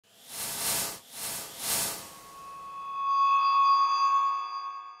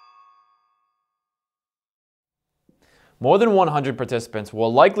More than 100 participants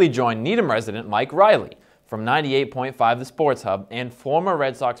will likely join Needham resident Mike Riley from 98.5 The Sports Hub and former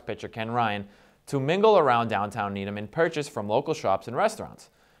Red Sox pitcher Ken Ryan to mingle around downtown Needham and purchase from local shops and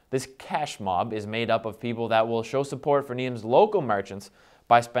restaurants. This cash mob is made up of people that will show support for Needham's local merchants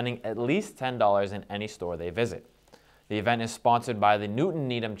by spending at least $10 in any store they visit. The event is sponsored by the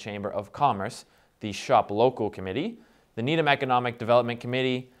Needham Chamber of Commerce, the Shop Local Committee, the Needham Economic Development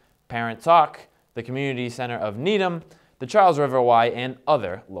Committee, Parent Talk, the Community Center of Needham, the Charles River Y, and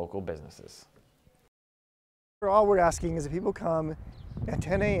other local businesses. All we're asking is that people come at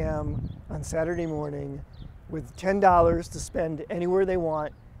 10 a.m. on Saturday morning with $10 to spend anywhere they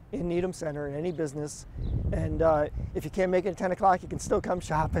want in Needham Center, in any business. And if you can't make it at 10 o'clock, you can still come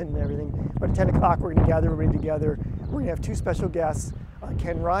shopping and everything. But at 10 o'clock, we're going to gather everybody together. We're going to have two special guests,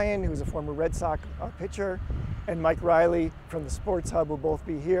 Ken Ryan, who's a former Red Sox pitcher, and Mike Riley from the Sports Hub will both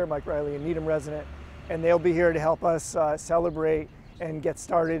be here. Mike Riley, a Needham resident. And they'll be here to help us celebrate and get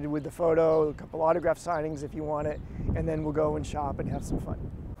started with the photo, a couple autograph signings if you want it, and then we'll go and shop and have some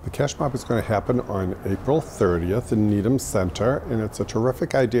fun. The Cash Mob is going to happen on April 30th in Needham Center, and it's a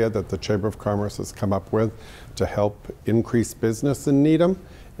terrific idea that the Chamber of Commerce has come up with to help increase business in Needham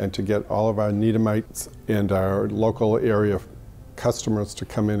and to get all of our Needhamites and our local area customers to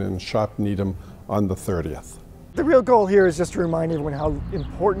come in and shop Needham on the 30th. The real goal here is just to remind everyone how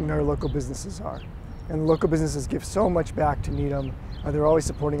important our local businesses are. And local businesses give so much back to Needham. They're always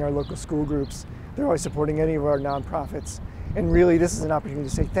supporting our local school groups. They're always supporting any of our nonprofits. And really, this is an opportunity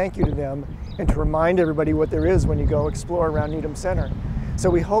to say thank you to them and to remind everybody what there is when you go explore around Needham Center. So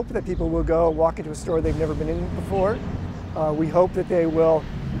we hope that people will go walk into a store they've never been in before. We hope that they will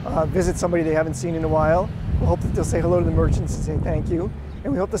visit somebody they haven't seen in a while. We hope that they'll say hello to the merchants and say thank you.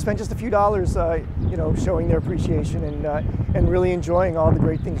 And we hope to spend just a few dollars, showing their appreciation and really enjoying all the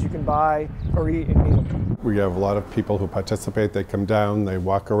great things you can buy or eat in Needham. We have a lot of people who participate. They come down, they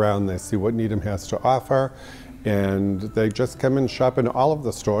walk around, they see what Needham has to offer, and they just come and shop in all of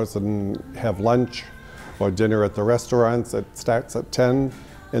the stores and have lunch or dinner at the restaurants. It starts at 10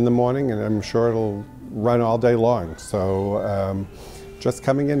 in the morning, and I'm sure it'll run all day long. So just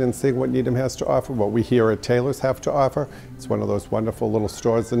coming in and seeing what Needham has to offer, what we here at Taylor's have to offer. It's one of those wonderful little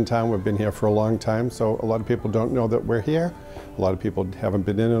stores in town. We've been here for a long time, so a lot of people don't know that we're here. A lot of people haven't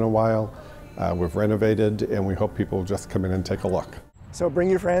been in a while. We've renovated, and we hope people will just come in and take a look. So bring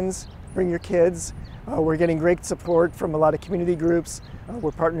your friends, bring your kids. We're getting great support from a lot of community groups.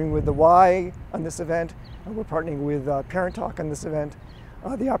 We're partnering with the Y on this event. We're partnering with Parent Talk on this event.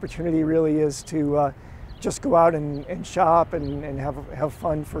 The opportunity really is to just go out and shop and have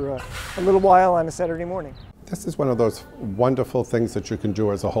fun for a little while on a Saturday morning. This is one of those wonderful things that you can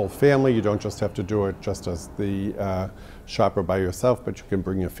do as a whole family. You don't just have to do it just as the shopper by yourself, but you can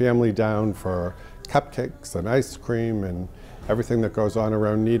bring your family down for cupcakes and ice cream and everything that goes on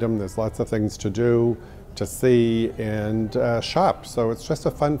around Needham. There's lots of things to do, to see, and shop. So it's just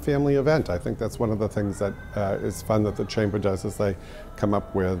a fun family event. I think that's one of the things that is fun that the Chamber does, is they come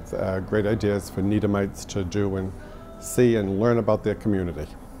up with great ideas for Needhamites to do and see and learn about their community.